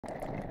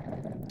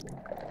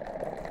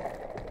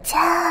じ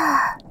ゃ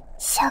あ、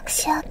触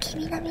手を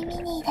君の耳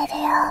に入れる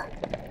よ。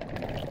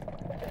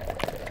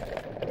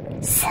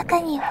すぐ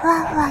にふ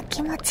わふわ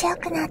気持ちよ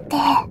くなって、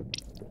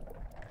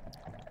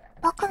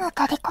僕の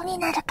虜に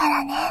なるか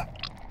らね。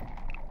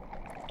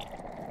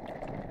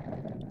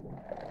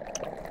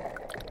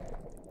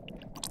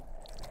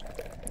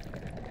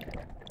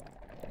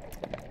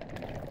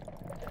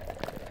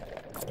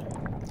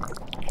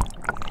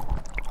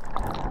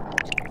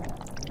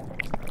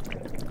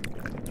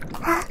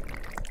あ、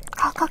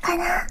ここか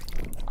な。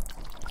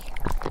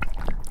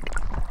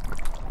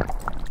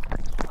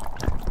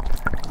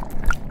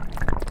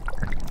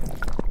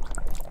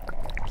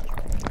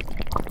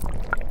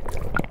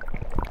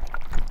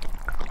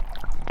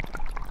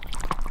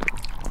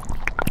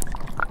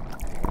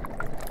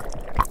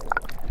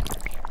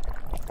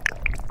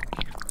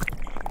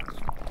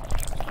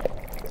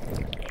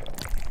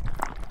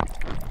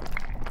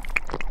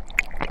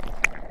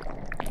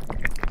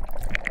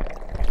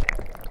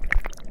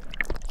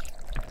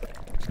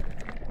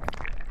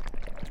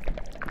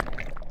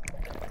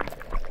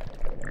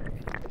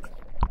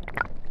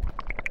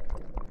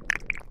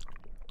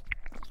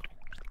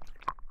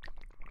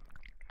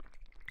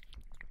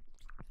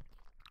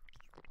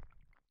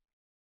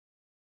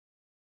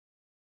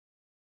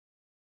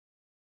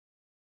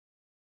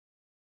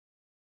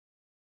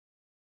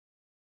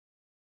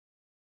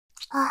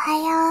おは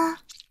よう。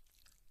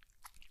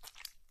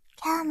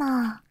今日も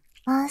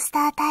モンスタ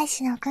ー退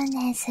治の訓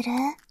練する？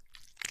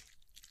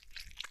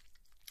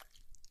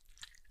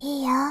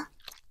いいよ。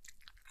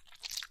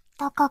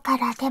どこか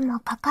らでも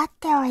かかっ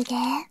ておいで。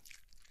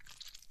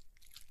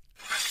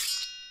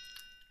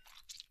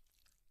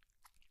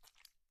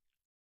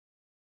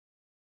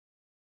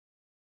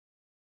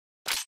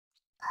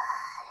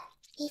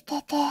い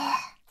てて。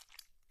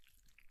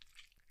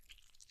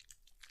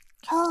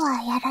今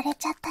日はやられ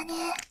ちゃったね。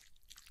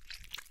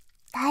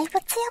だいぶ強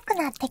く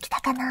なってきた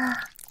かな。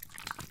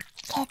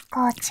結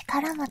構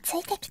力もつ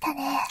いてきた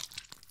ね。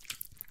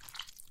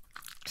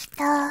きっ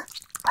と、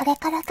これ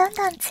からどん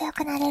どん強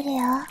くなれる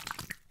よ。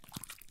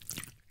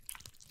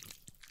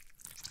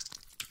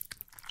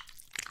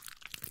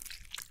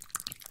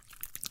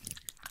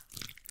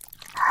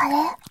あれ？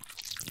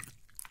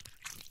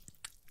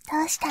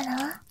どうした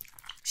の？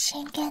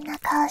真剣な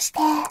顔して。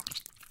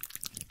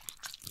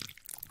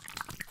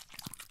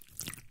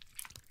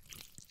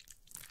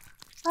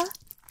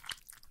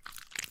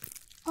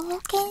冒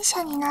険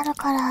者になる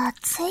から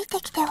ついて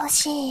きてほ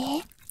し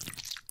い？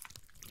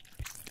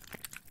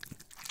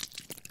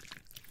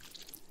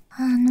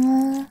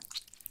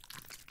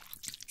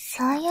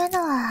そういうの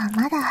は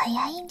まだ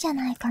早いんじゃ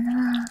ないか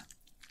な。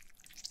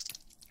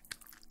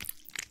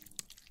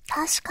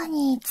確か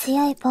に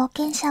強い冒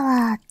険者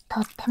は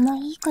とっても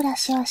いい暮ら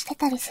しをして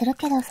たりする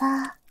けど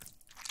さ。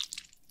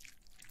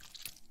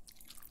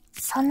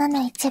そんな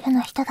の一部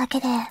の人だけ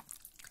で、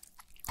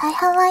大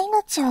半は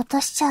命を落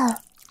としちゃう。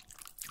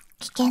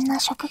危険な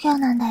職業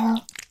なんだ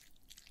よ。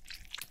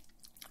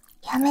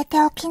やめ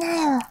ておきな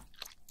よ。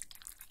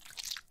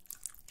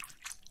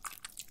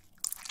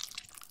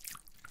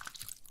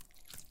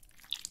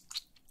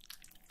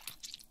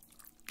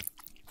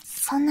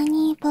そんな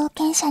に冒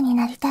険者に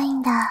なりたい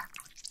んだ。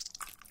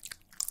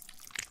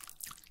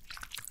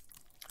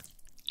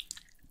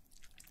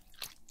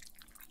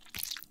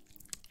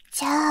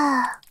じ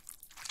ゃあ、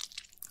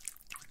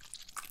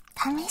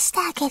試して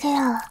あげるよ。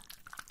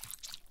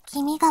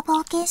君が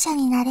冒険者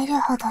になれ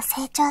るほど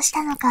成長し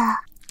たの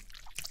か。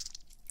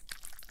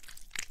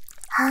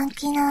本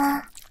気の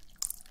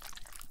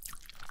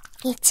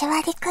1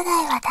割く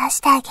らいは出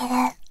してあげる。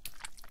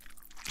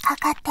か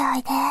かってお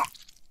いで。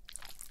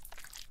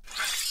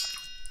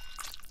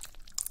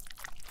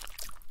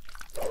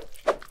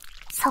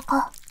そこ、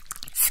好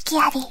き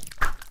あり。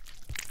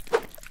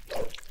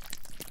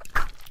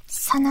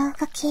その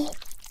動き、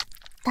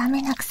ダ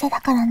メな癖だ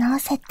から直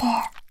せって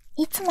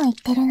いつも言っ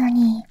てるの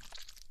に、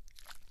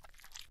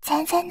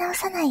全然直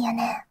さないよ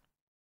ね。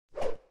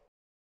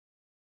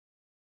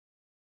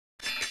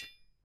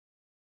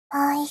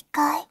もう一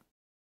回。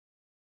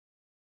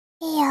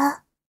いいよ。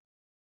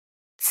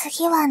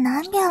次は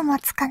何秒持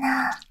つか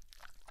な。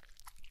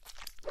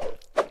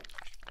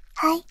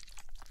はい。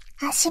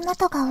足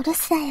元がお留守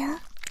だよ。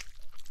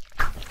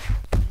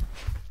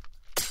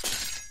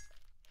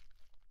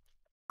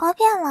5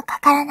秒もか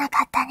からな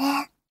かった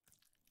ね。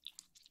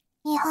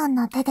2本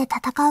の手で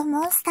戦う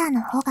モンスター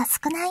の方が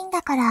少ないん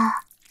だか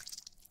ら、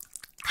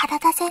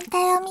体全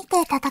体を見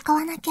て戦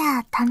わなき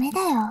ゃダメ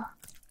だよ。は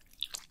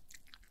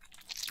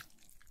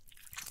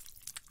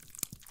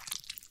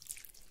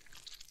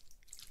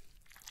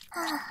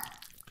あ、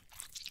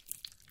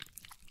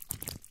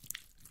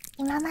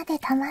今まで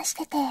騙し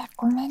てて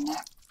ごめんね。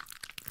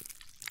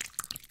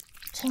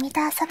君と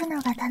遊ぶの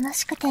が楽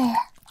しくて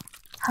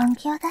本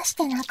気を出し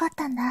てなかっ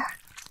たんだ。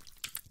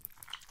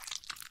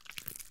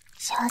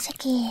正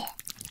直、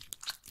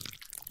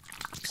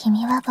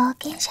君は冒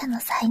険者の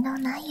才能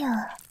ないよ。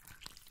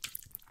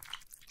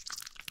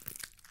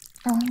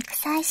どんく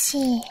さいし、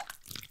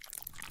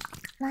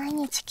毎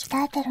日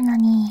鍛えてるの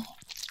に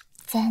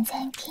全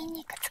然筋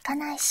肉つか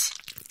ないし。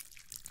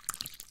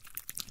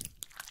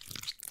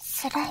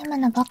スライム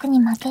の僕に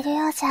負ける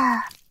ようじ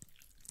ゃ、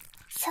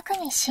すぐ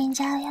に死ん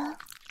じゃうよ。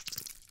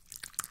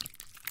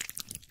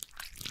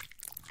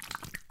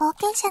冒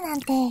険者なん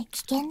て危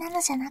険なの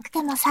じゃなく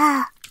ても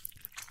さ、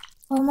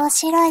面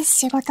白い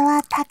仕事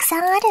はたくさ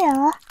んある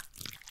よ。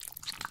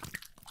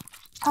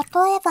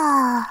例え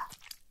ば、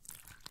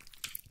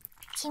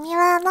君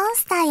はモン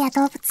スターや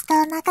動物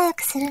と仲良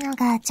くするの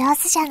が上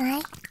手じゃな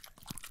い？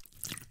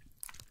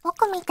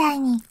僕みたい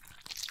に。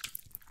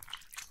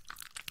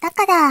だ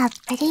から、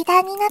ブリー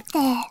ダーになって、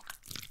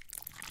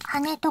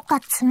羽と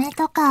か爪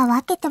とか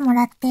分けても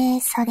らっ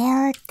て、それ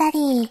を売った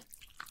り、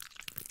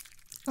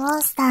モ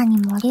ンスターに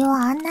森を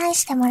案内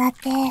してもらっ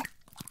て、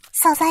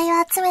素材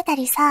を集めた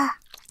りさ。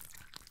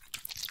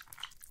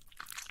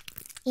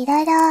い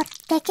ろいろ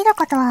できる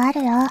ことはあ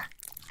るよ。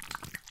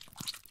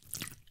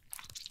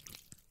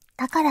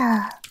だか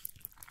ら、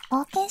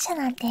冒険者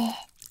なんて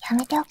や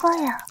めておこう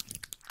よ。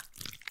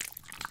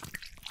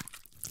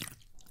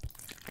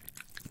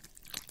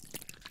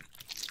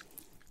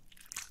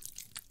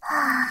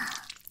は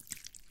ぁ。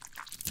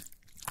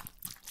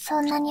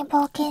そんなに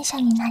冒険者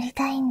になり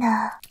たいん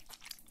だ。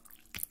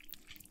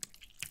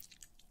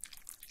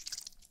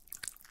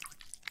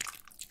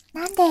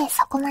なんで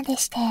そこまで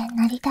して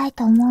なりたい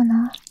と思う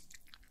の？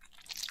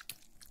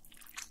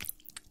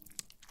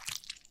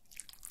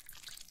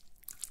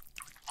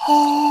へ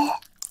え、好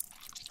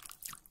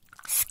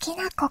き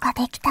な子が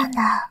できたん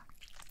だ。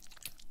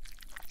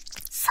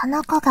そ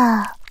の子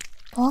が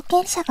冒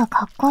険者が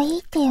かっこいい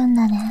って言うん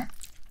だね。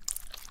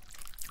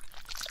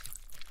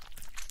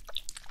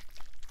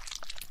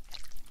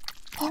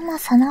でも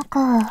その子、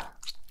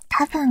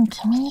多分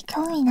君に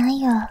興味ない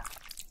よ。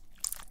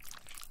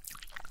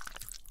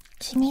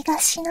君が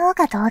死のう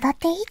がどうだっ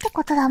ていいって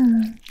ことだも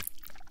ん。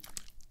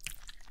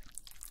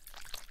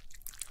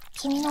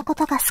君のこ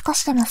とが少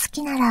しでも好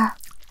きなら、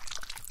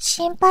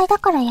心配だ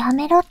からや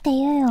めろって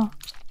言うよ。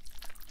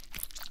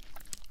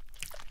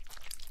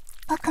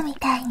僕み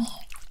たいに。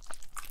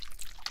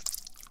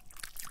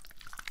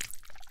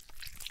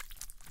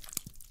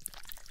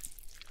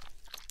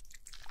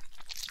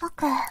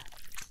僕、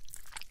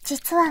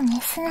実はメ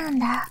スなん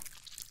だ。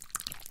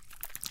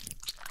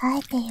あ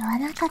えて言わ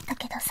なかった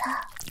けど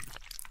さ。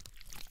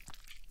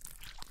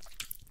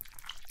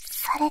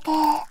それで、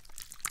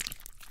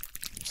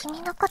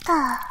君のこと、好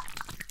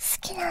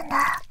きなん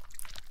だ。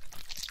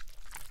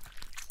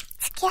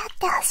付き合っ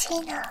てほし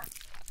いの。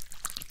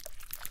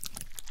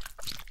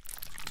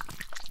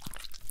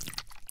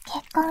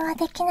結婚は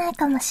できない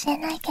かもしれ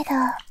ないけど、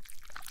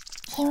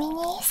君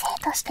に異性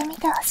として見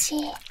てほし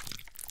い。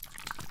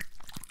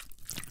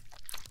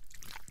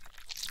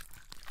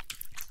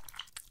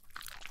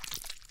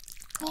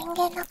人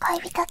間の恋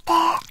人って、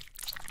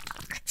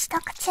口と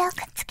口をくっ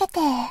つけて、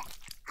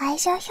愛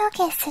情表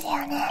現する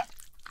よね。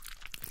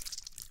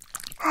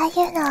ああい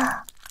うの、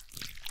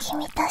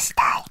君とし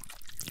たい。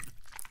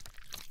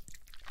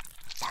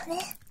ダメ？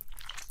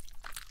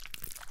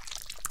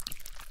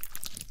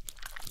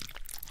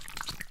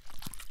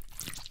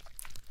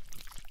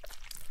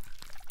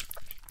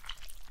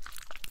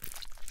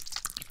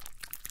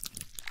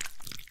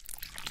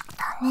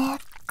ダメ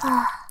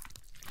か。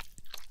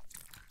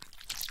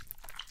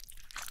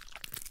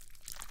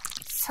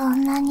そ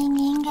んなに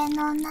人間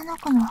の女の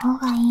子の方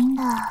がいいん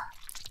だ。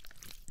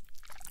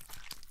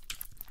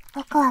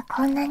僕は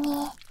こんな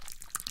に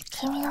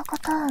君のこ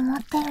とを思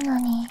ってるの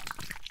に。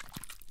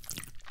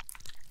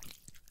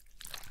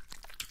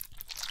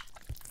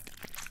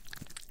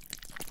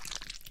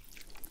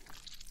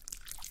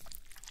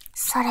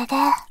それで、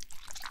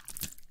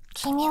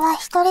君は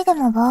一人で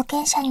も冒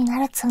険者にな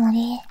るつも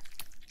り？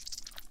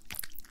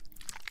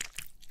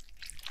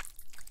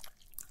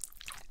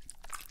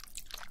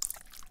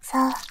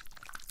そう。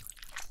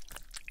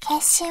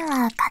決心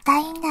は固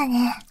いんだ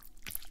ね。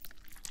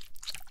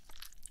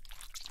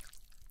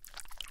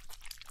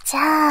じ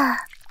ゃ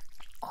あ、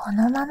こ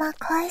のまま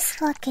返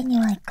すわけに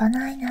はいか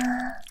ないな。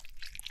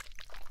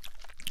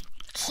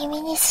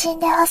君に死ん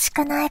でほし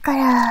くないか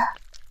ら。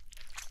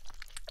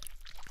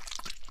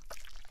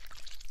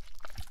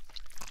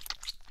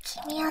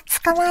君を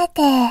捕まえ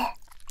て、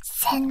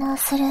洗脳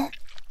する。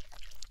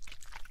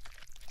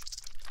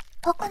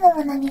僕の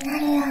ものにな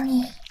るよう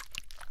に。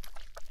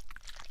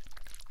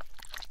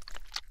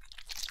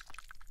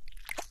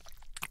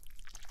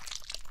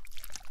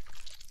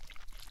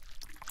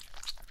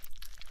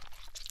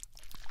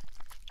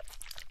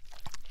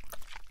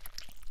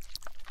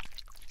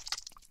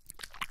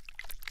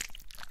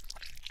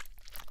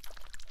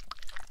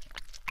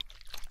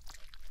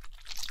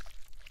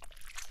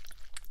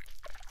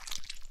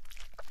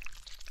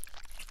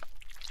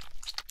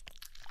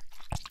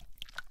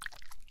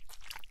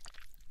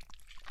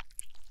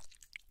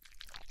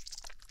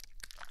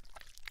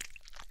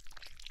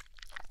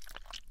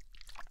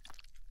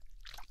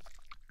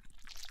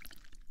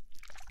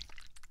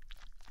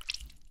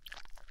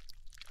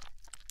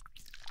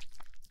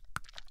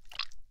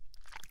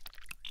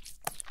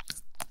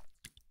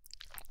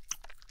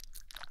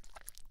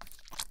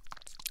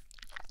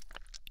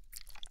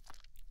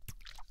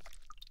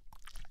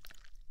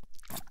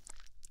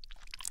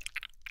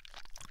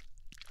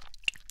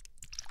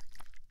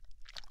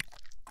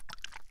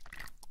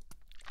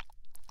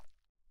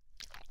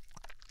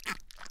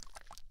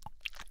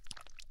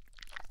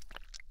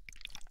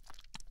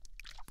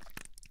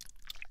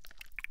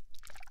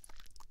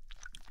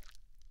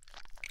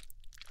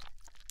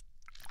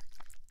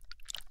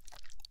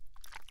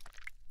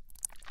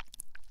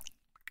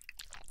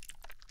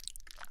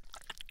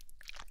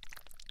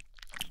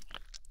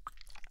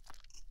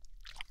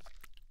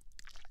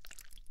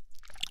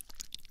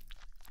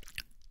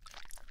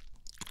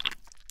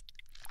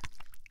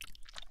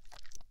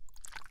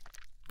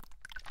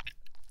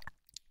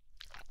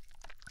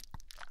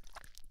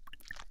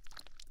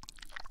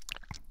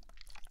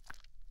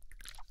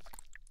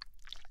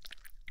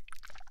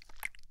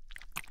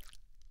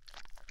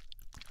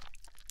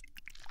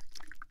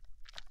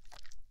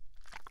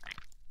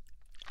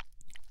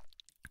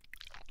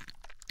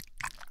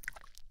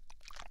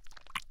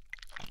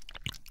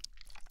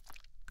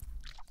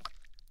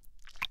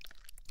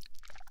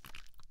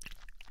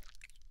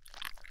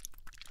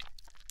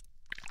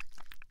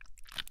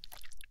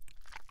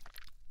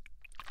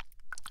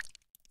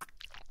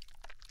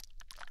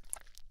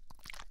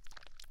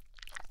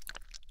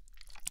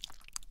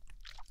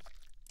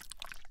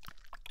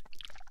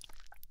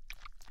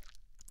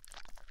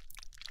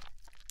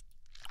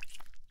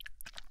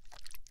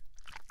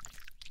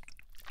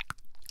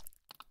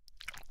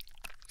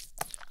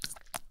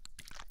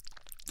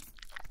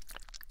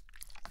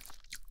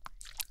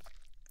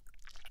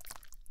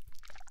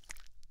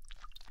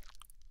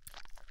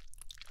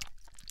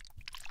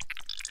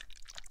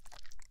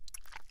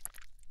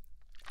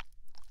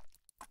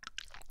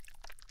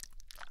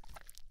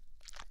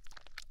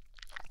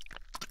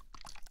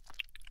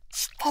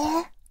って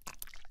る？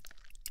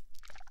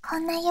こ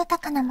んな豊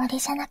かな森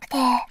じゃなくて、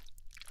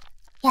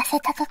痩せ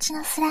た土地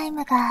のスライ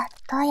ムが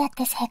どうやっ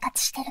て生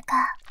活してる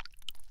か。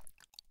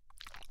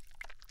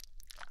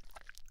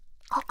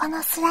ここ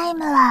のスライ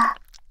ムは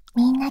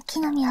みんな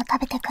木の実を食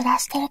べて暮ら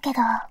してるけ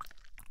ど、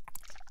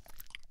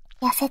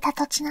痩せた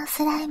土地の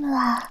スライム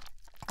は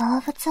動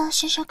物を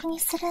主食に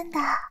するんだ。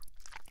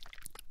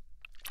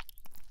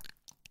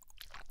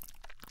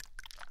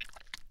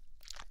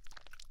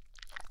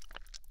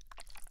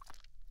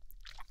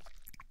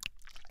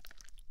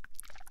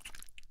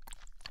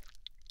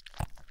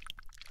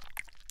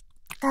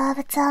動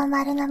物を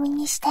丸飲み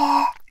にして、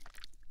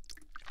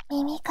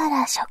耳か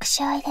ら触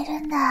手を入れる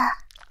んだ。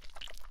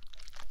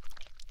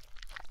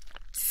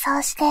そ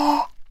うして、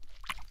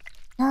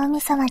脳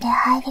みそまで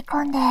入り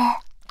込んで、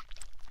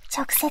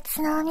直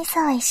接脳みそ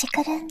をいじ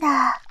くるん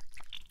だ。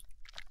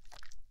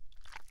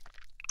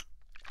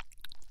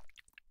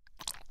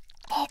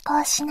抵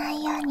抗しな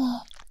いように。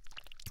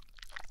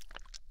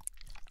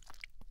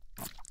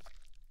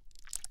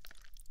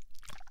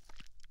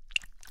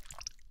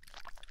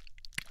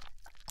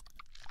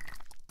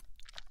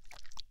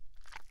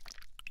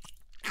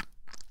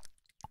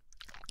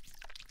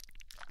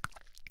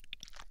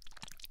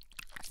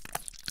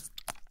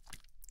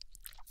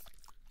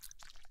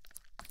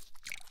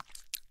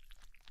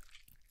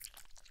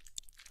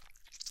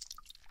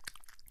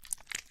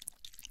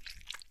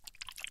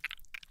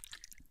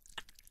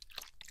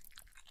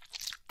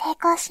抵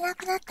抗しな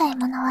くなった獲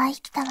物は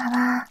生きたま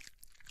ま、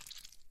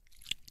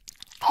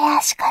手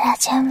足から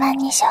順番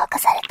に消化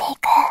されてい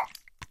く。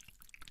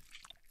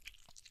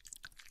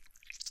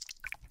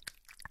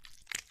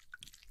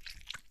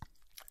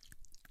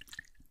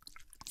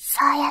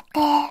そうやって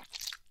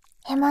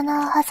獲物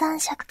を保存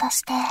食と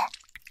して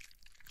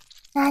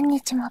何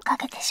日もか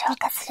けて消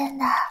化するん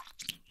だ。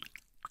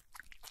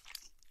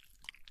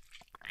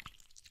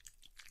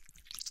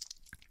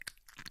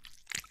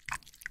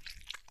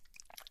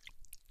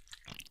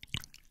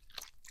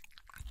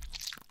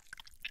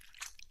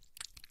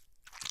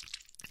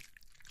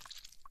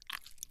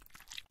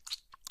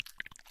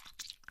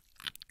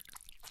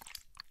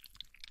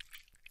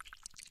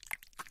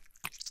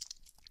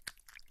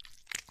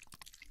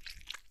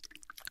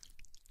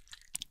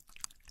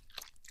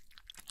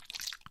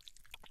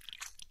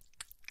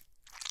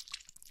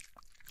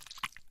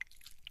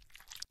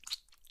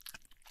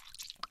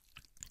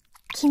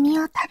君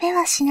を食べ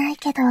はしない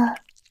けど、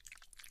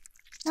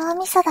脳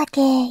みそだけ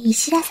い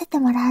じらせて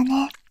もらう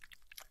ね。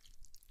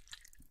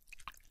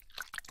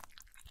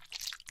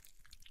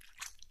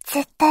ず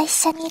っと一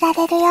緒にいら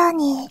れるよう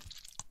に、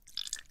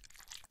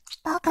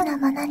僕の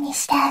ものに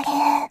してあげ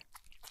る。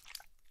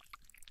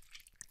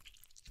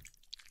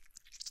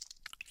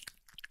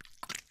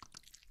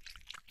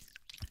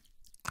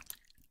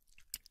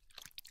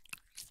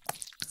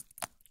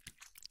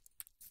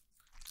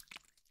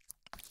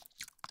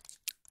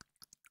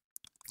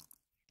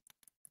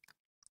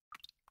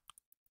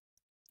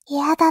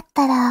嫌だっ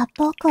たら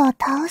僕を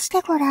倒して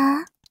ご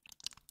らん。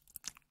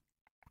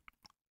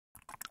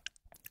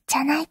じ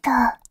ゃないと、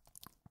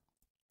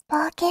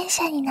冒険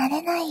者にな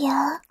れないよ。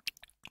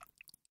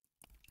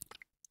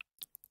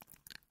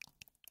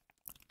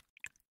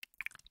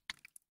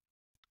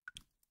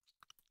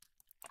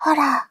ほ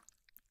ら、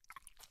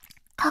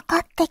かか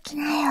ってき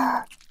な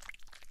よ。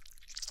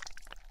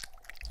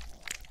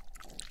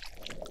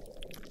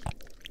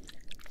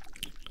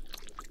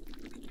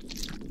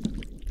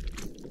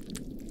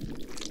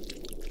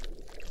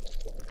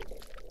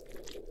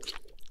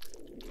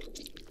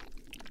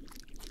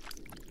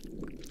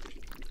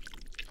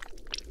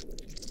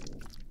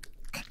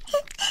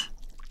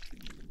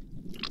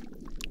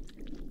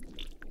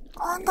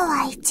今度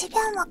は1秒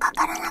もか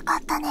からなか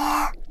ったね。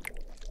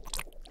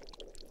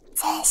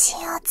全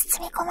身を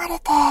包み込まれ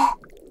て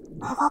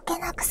動け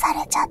なくさ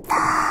れちゃった。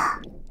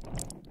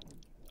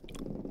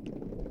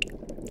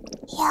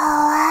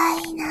弱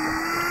いな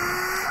ぁ。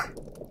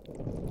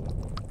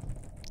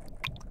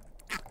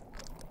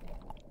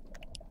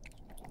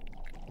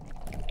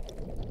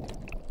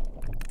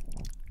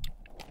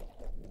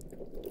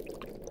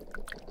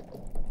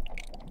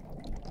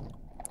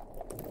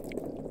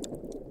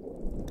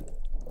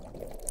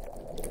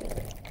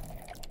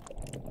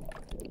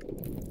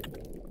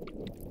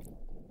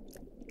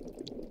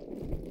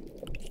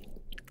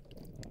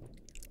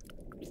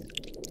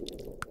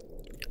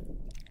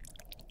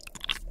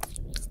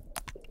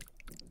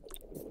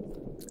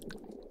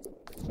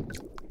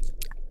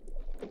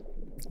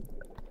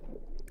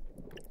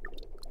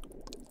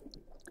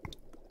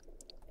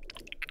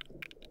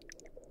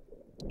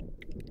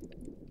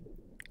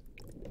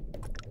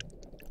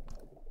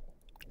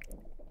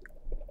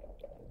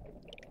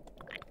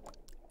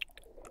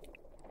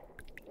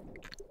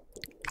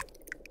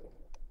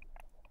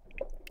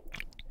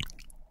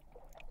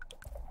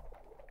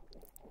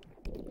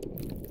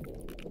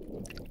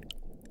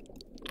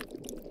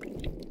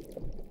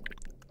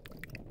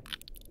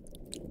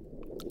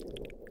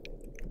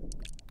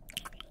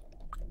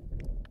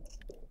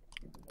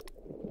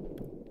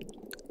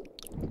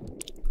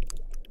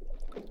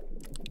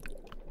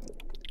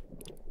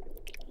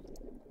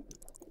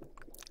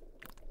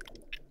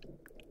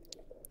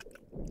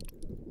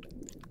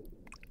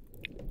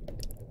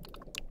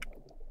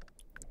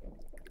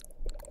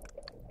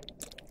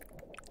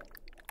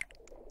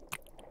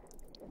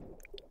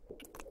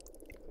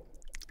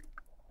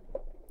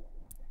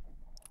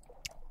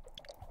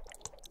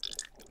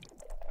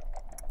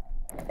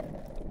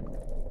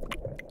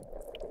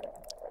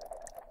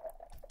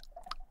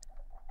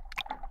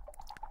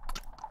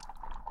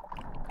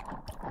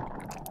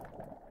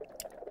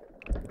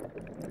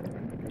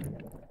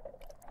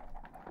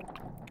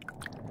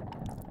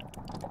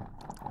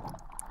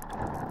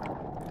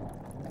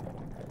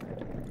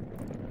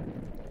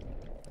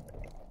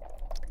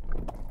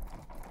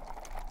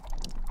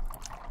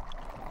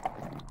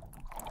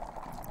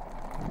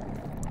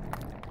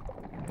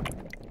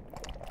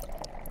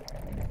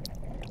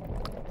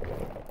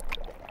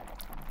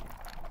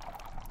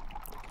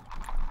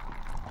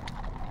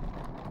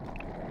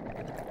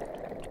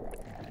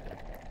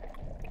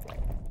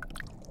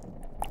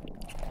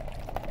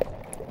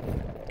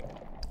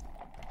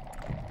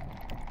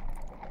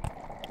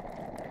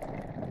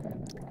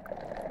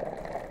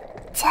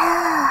じゃ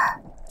あ、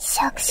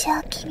触手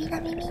を君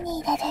の耳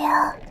に入れるよ。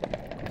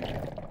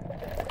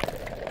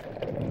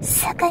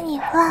すぐに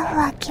ふわふ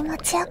わ気持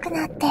ちよく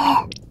なって、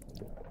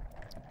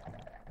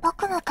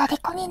僕の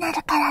虜にな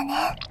るからね。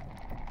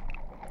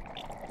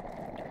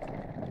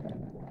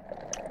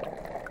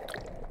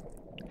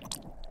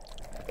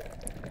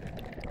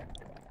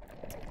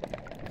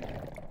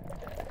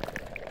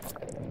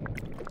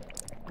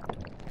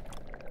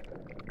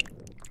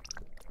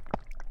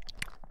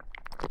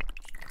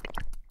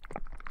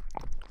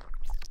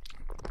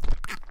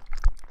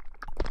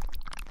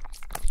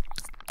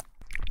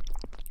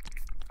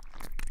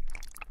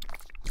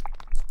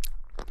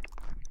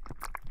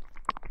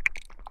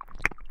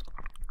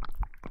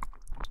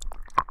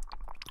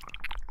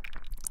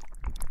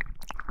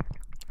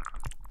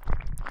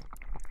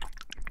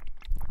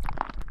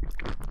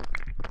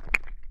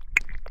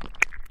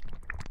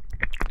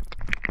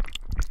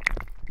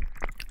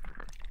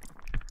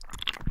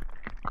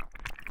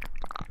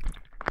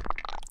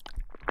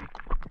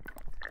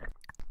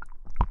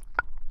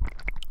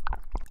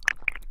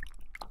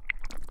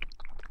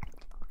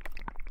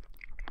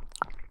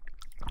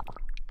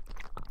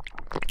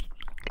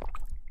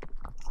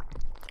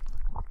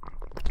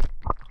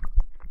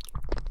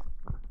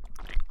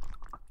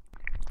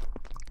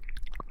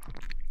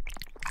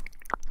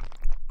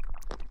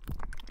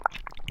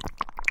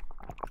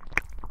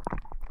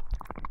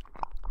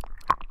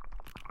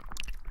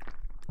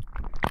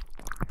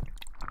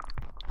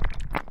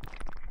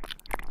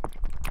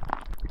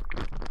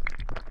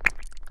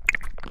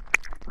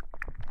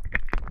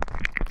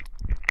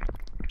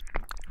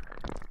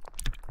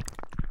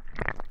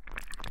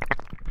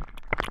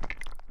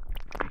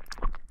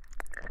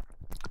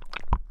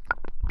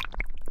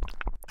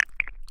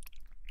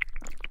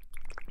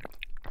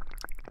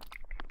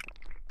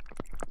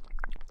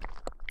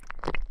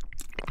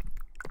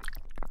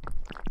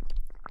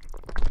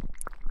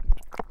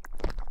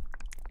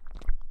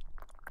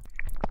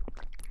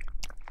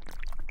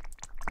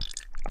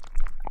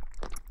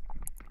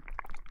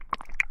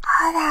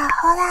ほら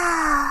ほら、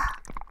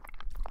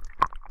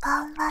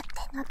頑張って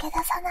抜け出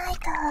さない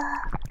と。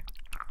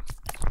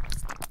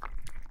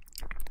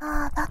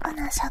もう僕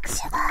の触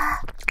手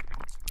が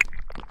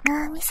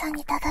脳みそ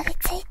にたどり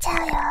着いち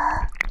ゃうよ。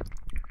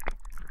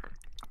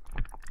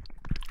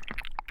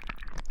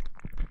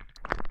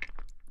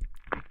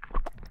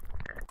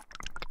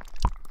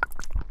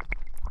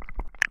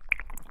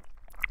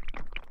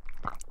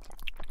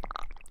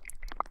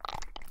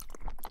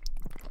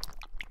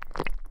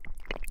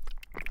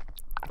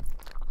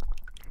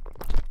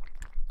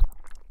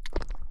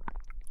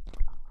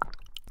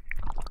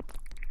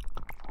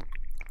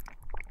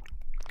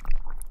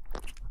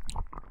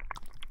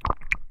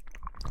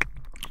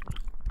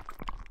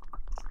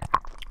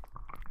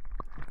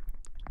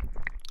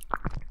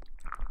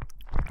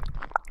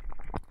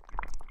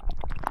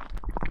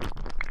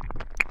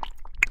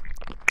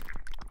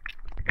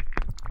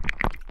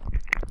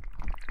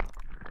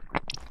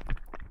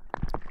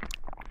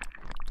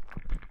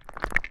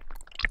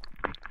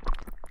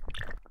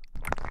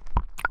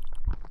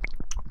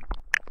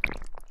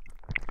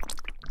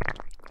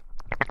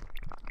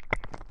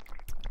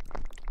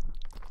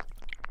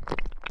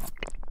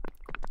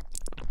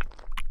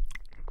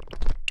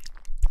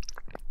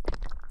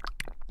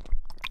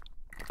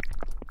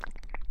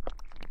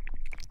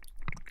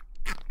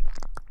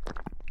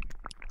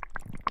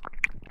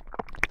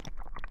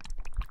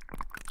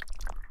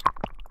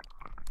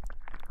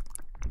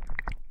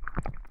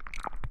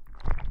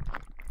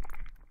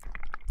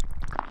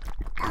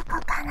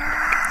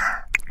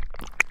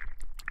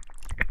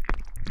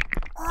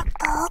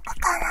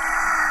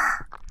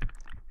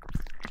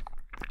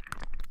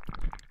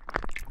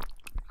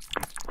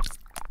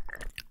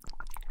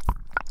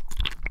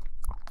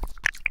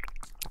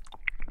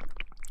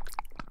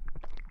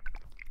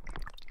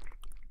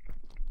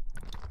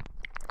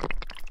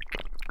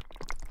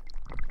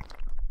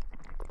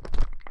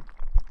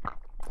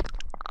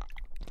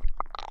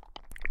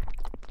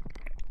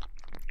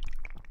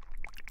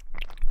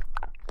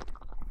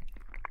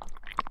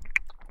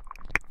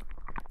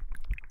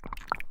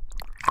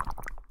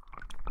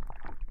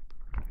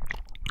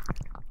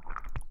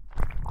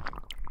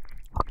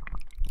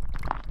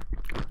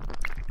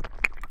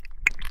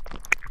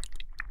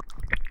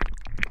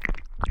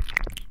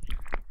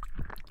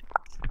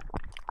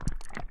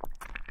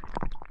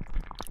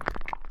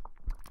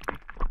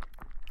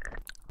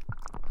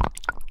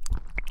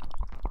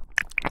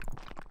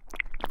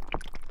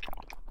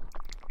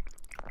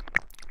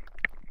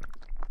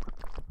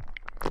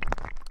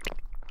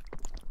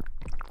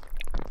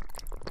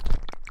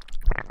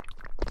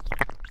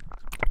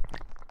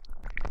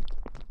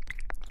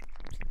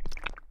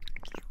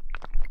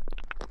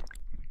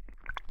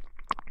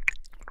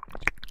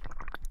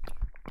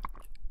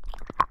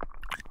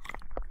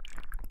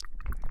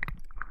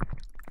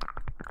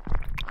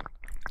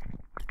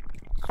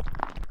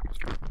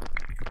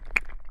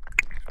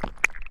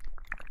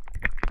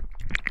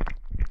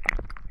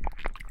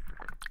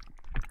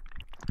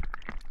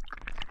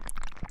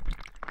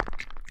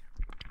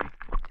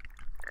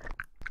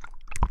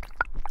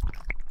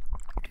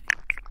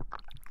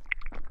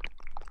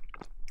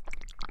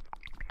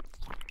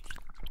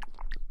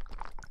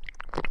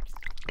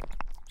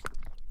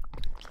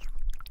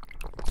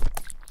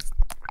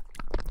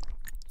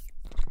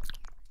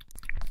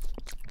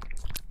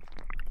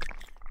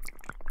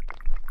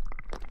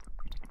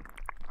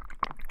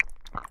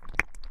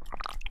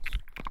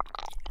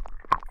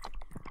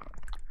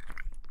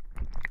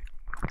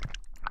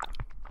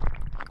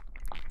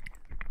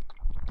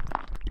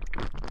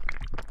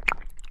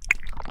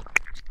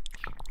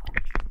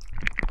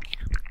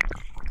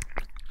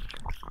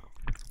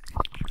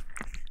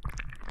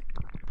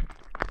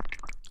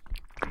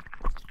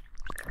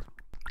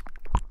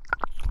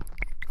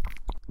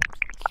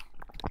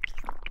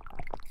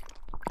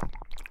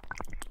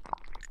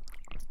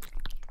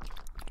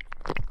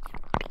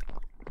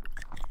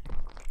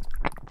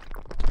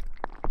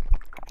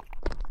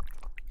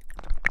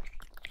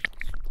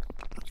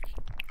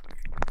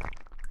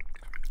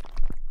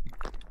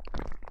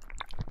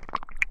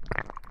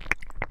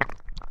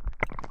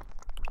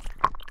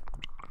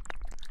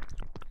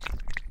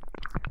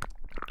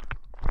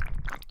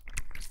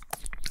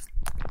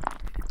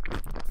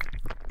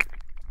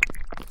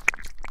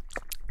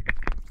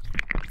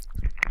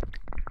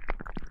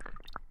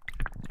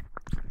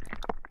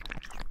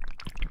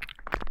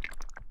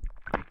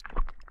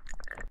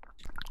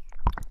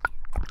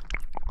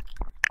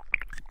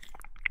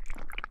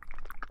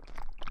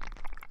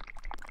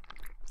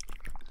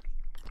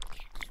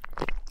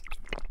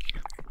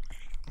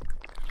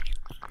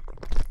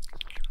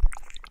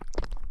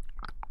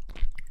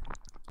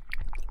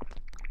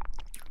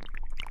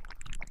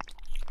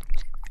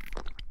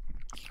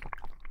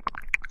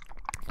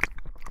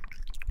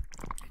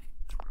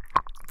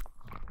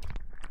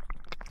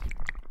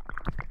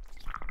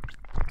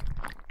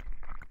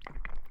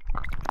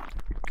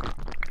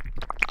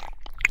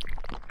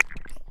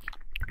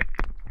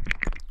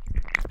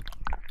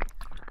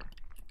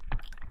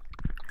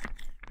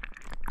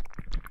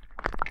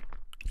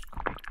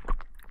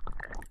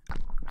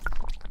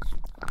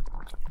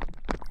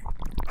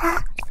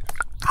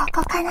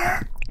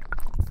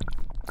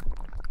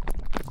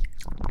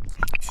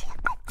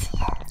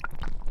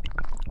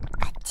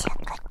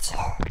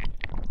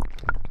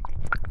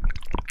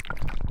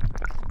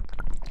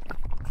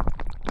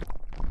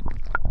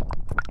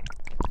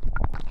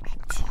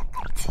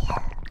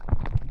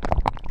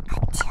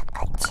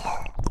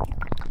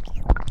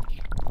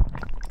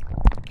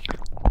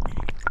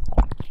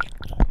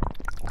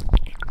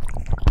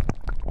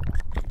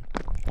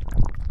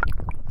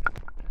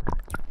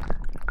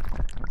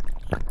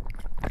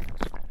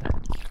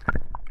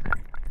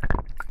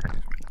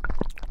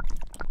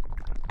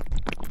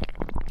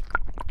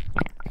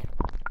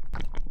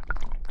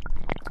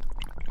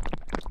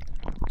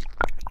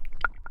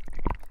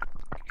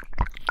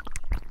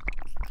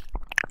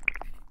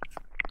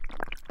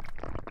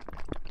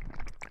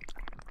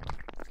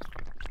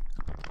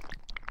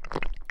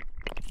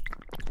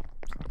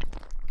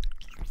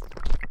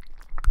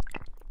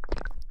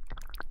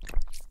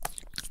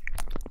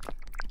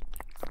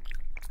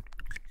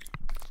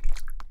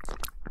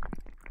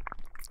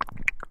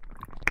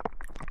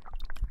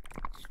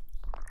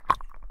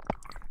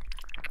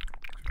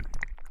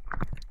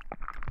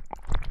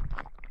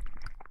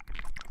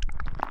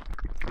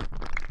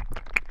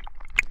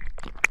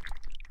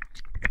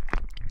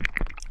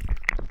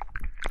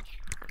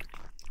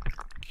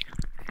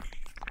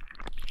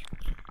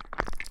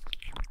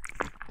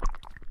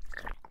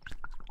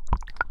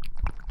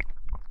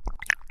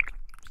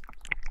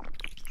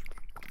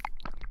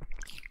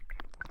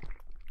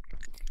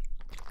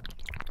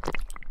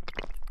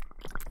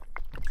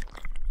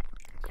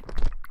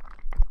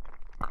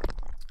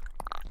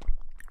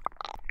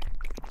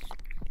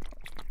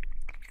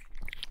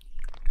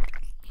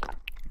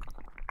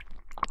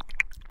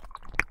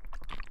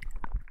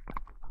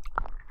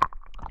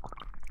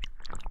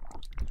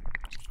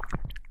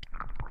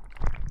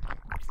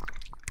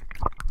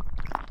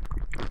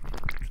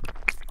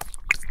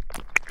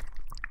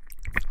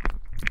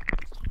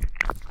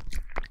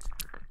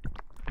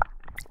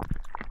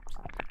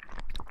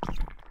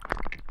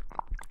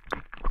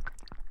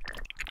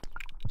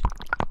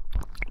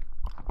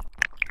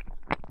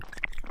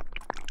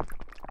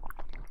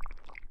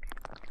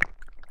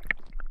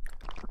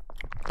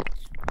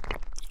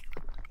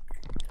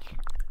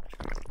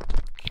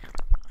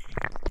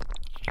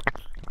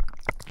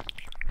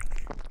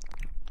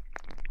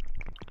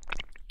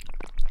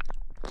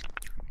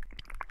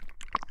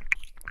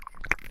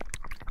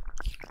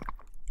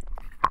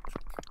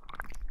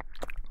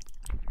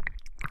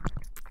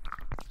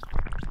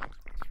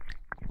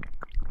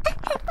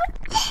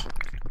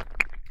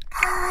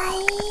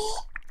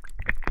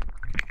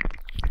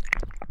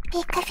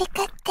ピクピ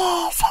クって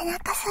背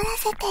中反ら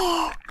せて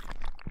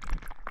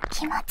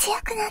気持ちよ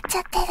くなっち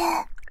ゃってる。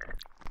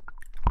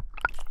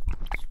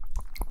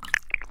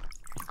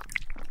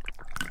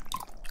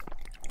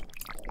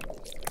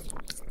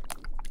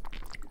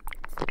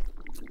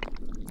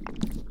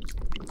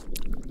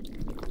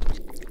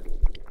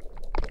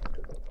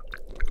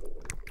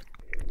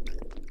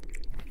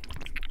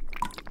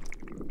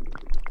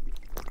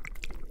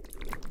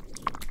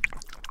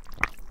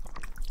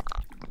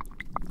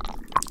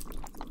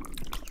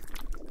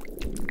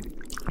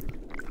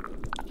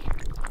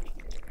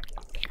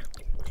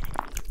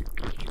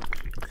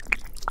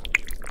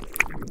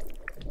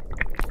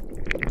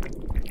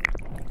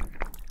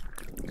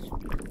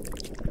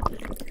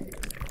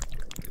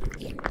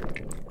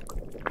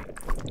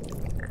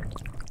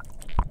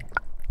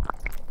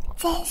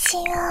全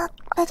身を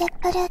プル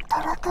プルト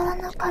ロトロ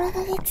の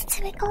体で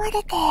包み込まれ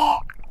て、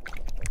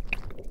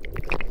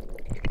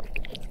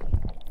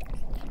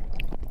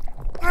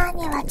脳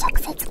には直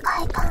接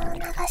快感を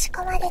流し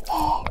込まれて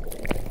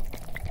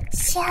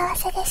幸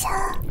せでしょ。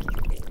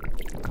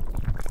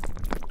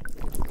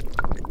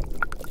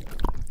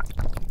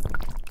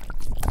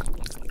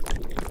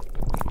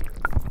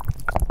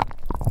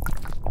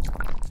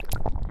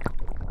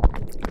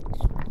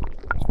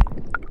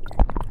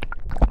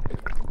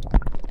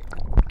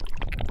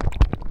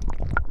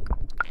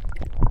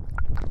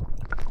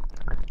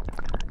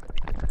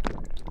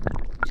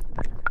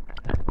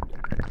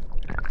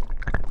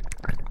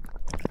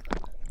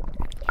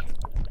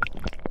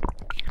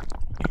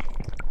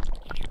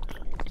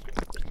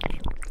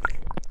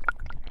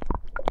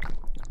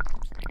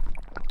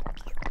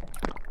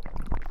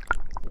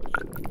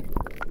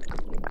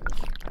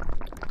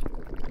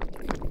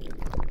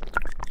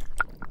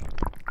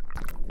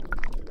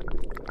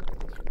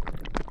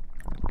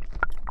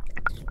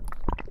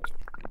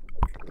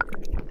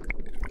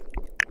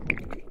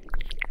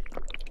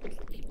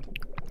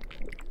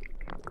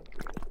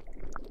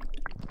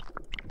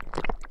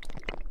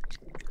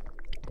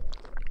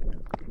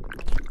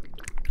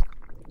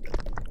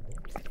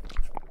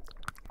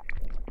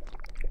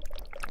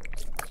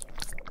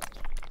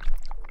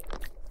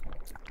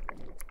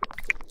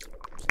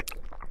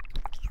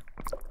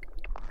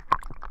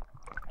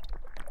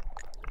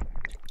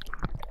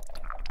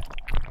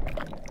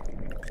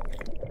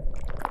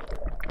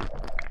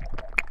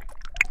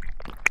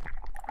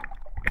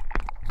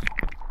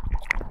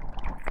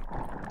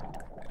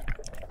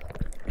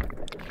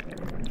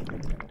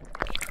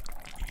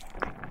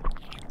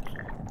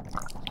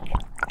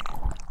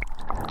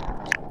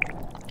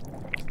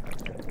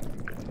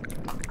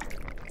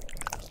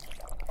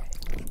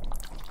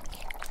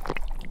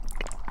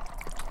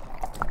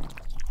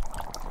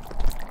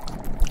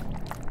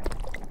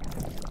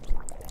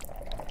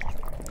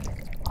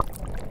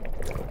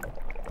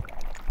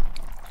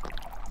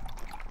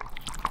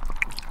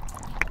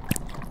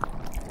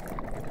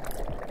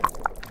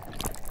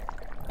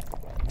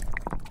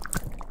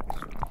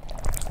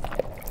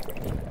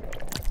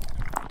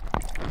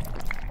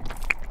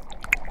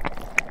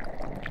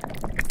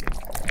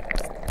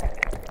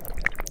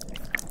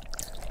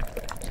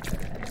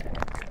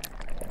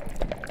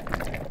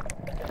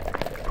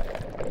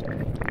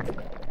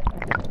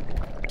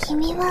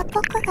君は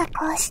僕が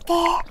こうして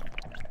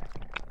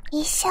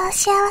一生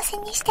幸せ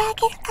にしてあ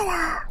げるか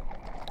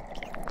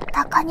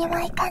ら、どこにも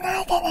行か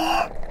ないで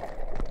ね。